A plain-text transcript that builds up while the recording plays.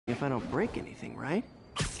if I don't break anything, right?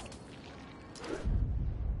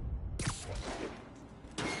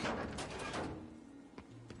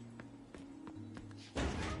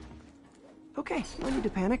 Okay, no need to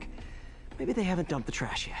panic. Maybe they haven't dumped the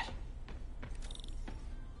trash yet.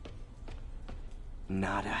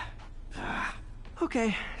 Nada.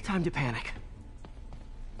 Okay, time to panic.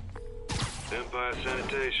 Empire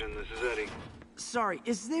Sanitation, this is Eddie. Sorry,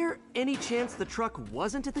 is there any chance the truck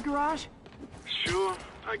wasn't at the garage? Sure,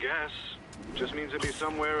 I guess. Just means it'd be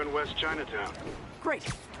somewhere in West Chinatown. Great.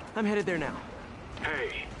 I'm headed there now.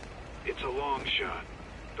 Hey, it's a long shot,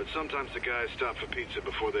 but sometimes the guys stop for pizza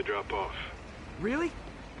before they drop off. Really?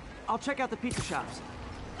 I'll check out the pizza shops.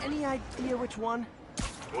 Any idea which one?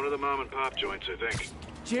 One of the mom and pop joints, I think.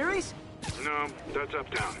 Jerry's? No, that's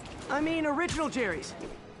uptown. I mean original Jerry's.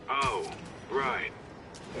 Oh, right.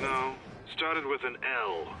 No, started with an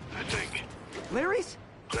L, I think. Larry's?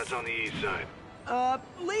 That's on the east side.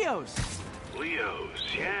 Leo's. Leo's,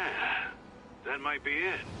 yeah. That might be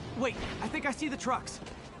it. Wait, I think I see the trucks.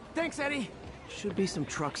 Thanks, Eddie. Should be some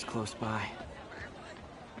trucks close by.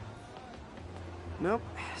 Nope,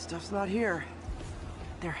 stuff's not here.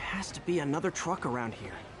 There has to be another truck around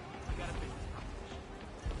here.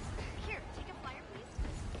 Here, take a flyer, please.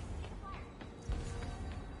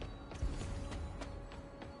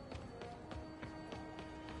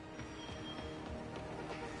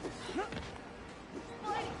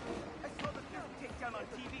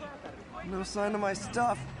 No sign of my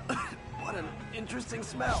stuff. What an interesting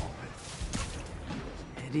smell.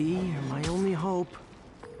 Eddie, you're my only hope.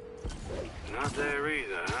 Not there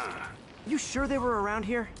either, huh? You sure they were around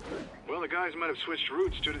here? Well, the guys might have switched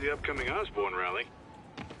routes due to the upcoming Osborne rally.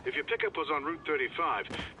 If your pickup was on Route 35,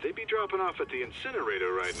 they'd be dropping off at the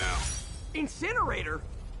incinerator right now. Incinerator?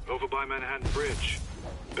 Over by Manhattan Bridge.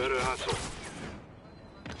 Better hustle.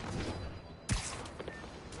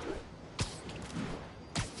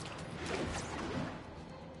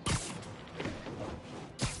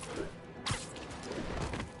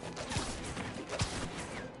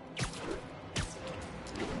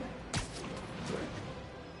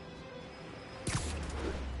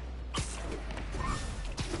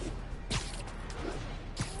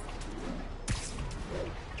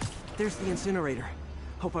 There's the incinerator.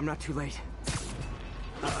 Hope I'm not too late.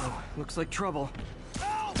 Uh-oh, looks like trouble.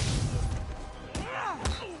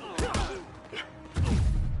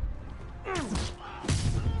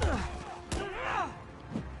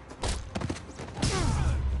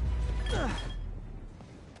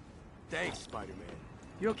 Thanks, Spider-Man.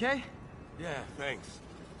 You okay? Yeah, thanks.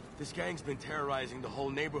 This gang's been terrorizing the whole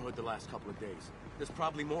neighborhood the last couple of days. There's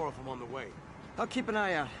probably more of them on the way. I'll keep an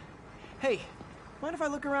eye out. Hey, mind if I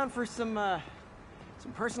look around for some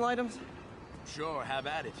personal items? Sure, have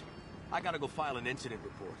at it. I gotta go file an incident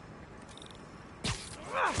report.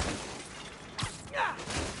 I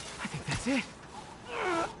think that's it.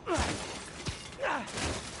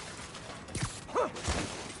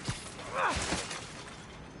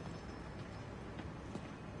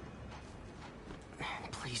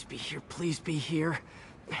 Please be here, please be here.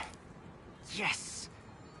 Yes!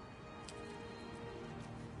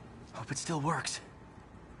 Hope it still works.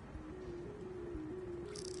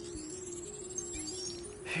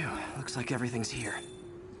 Phew, looks like everything's here.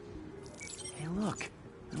 Hey look,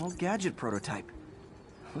 an old gadget prototype.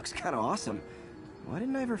 Looks kinda awesome. Why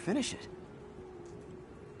didn't I ever finish it?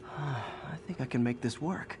 I think I can make this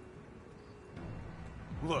work.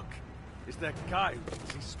 Look, it's that guy who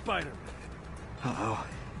thinks he's Spider-Man. Uh-oh.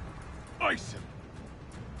 Ice him!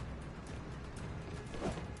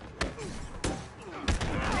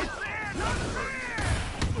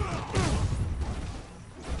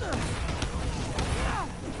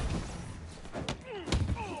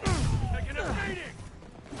 Taking a beating!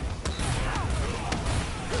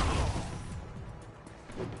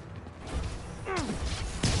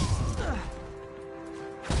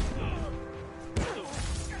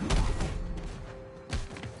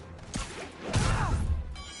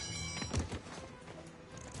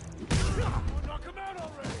 Knock him out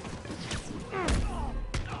already!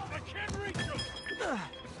 I can't reach him!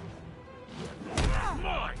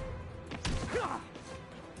 Mine!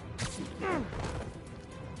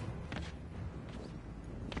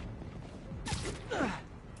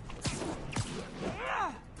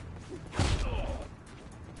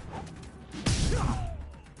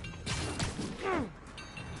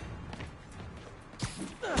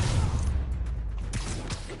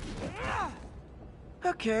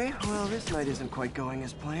 Okay, well this night isn't quite going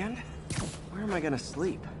as planned. Where am I gonna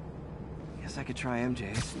sleep? Guess I could try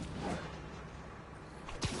MJ's.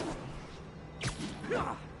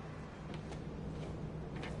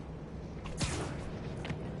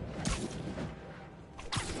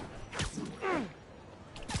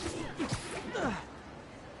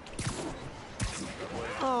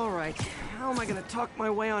 I gonna talk my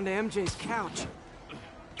way onto MJ's couch?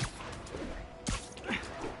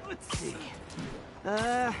 Let's see.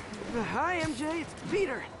 Hi MJ, it's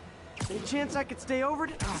Peter. Any chance I could stay over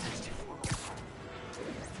to... Oh, that's too formal.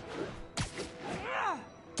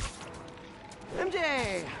 MJ!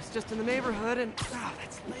 I was just in the neighborhood and... Oh,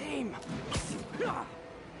 that's lame.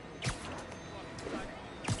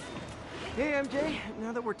 Hey MJ,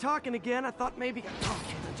 now that we're talking again, I thought maybe... Oh,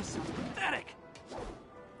 okay, that just sounds pathetic.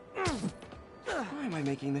 Why am I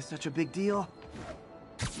making this such a big deal?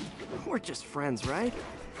 We're just friends, right?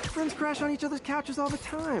 Friends crash on each other's couches all the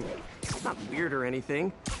time. It's not weird or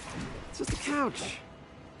anything. It's just a couch.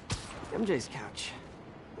 MJ's couch.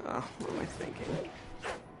 Oh, what am I thinking?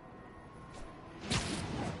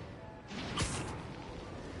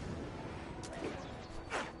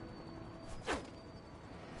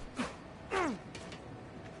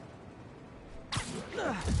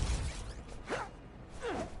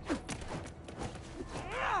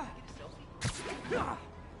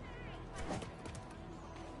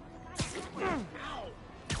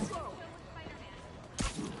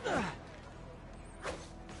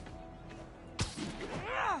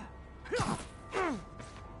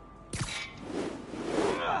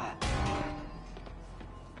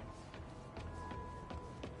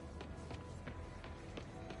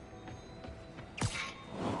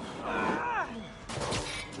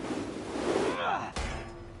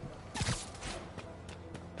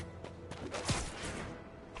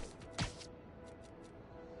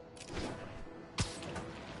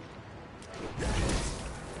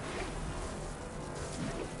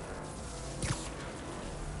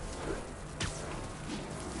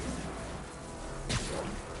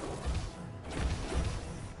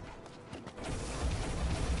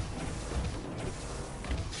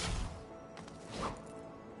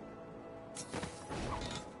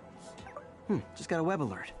 Just got a web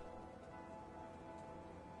alert.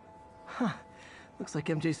 Huh. Looks like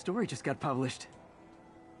MJ's story just got published.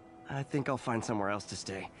 I think I'll find somewhere else to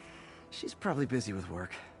stay. She's probably busy with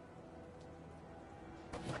work.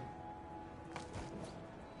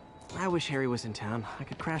 I wish Harry was in town. I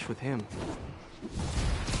could crash with him.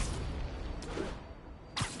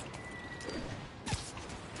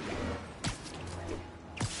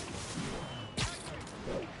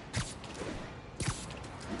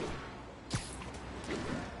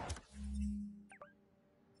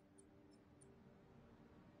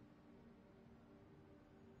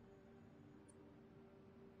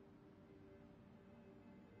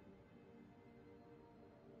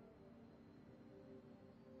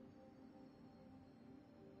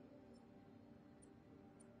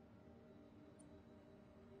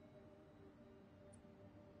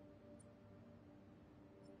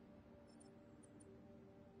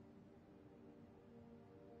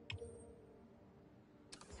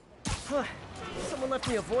 Huh. Someone left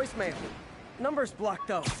me a voicemail. Number's blocked,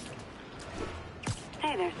 though.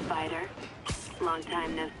 Hey there, Spider. Long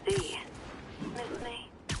time no see. Miss me?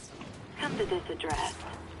 Come to this address.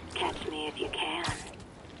 Catch me if you can.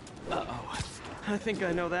 Uh-oh. I think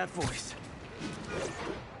I know that voice.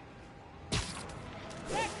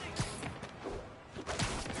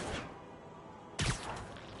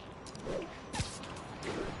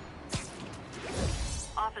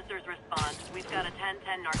 Officers respond. We've got a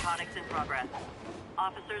 10-10 narcotics in progress.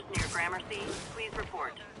 Officers near Gramercy, please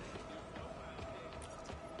report.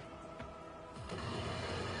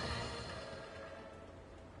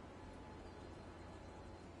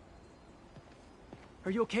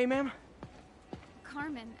 Are you okay, ma'am?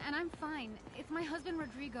 Carmen, and I'm fine. It's my husband,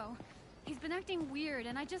 Rodrigo. He's been acting weird,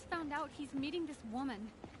 and I just found out he's meeting this woman.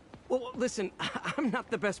 Well, listen, I'm not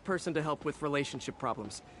the best person to help with relationship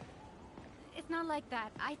problems. It's not like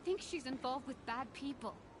that. I think she's involved with bad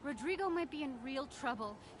people. Rodrigo might be in real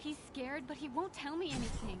trouble. He's scared, but he won't tell me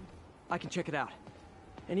anything. I can check it out.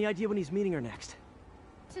 Any idea when he's meeting her next?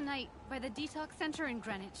 Tonight, by the detox center in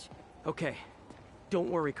Greenwich. Okay. Don't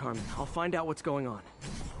worry, Carmen. I'll find out what's going on.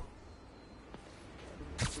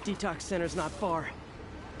 Detox center's not far.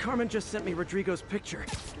 Carmen just sent me Rodrigo's picture.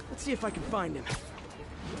 Let's see if I can find him.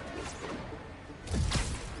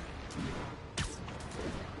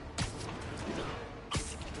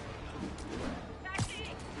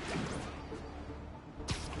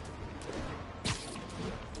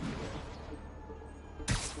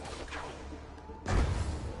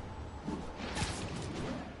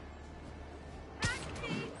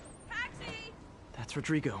 That's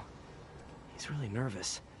Rodrigo. He's really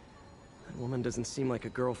nervous. That woman doesn't seem like a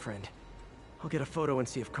girlfriend. I'll get a photo and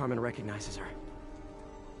see if Carmen recognizes her.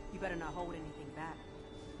 You better not hold anything back.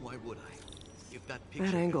 Why would I? If that picture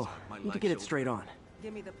Bad angle. my Need to life get it shows- straight on.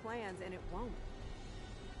 Give me the plans and it won't.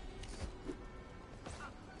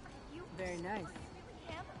 Very nice.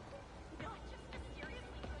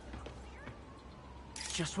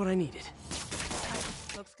 Just what I needed.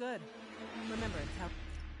 Looks good. Remember, it's how...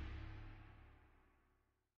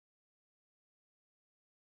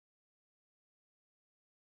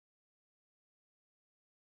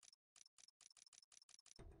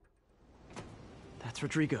 That's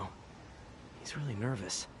Rodrigo. He's really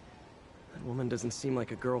nervous. That woman doesn't seem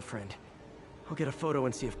like a girlfriend. I'll get a photo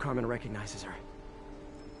and see if Carmen recognizes her.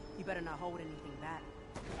 You better not hold anything back.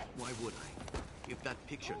 Why would I? If that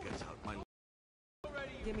picture gets out, my...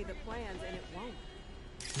 Give me the plans and it won't.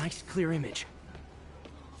 Nice clear image.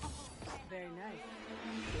 Very nice.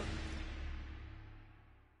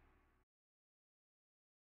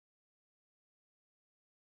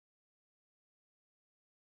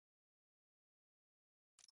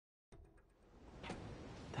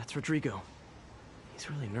 That's Rodrigo. He's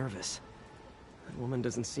really nervous. That woman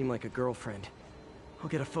doesn't seem like a girlfriend. I'll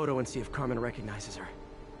get a photo and see if Carmen recognizes her.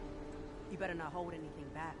 You better not hold anything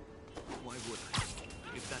back. Why would I?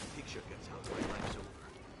 If that picture gets out, my life's over.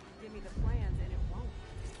 Give me the plans and it won't.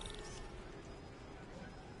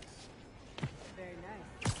 Very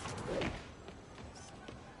nice.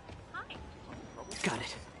 Got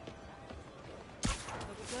it.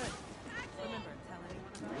 Looks good. Remember, tell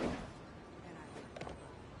anyone about it. And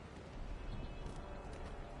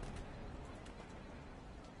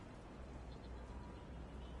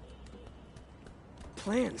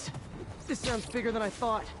Plans? This sounds bigger than I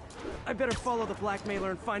thought. I better follow the blackmailer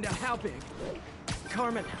and find out how big.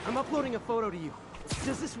 Carmen, I'm uploading a photo to you.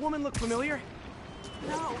 Does this woman look familiar?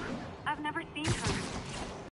 No, I've never seen her.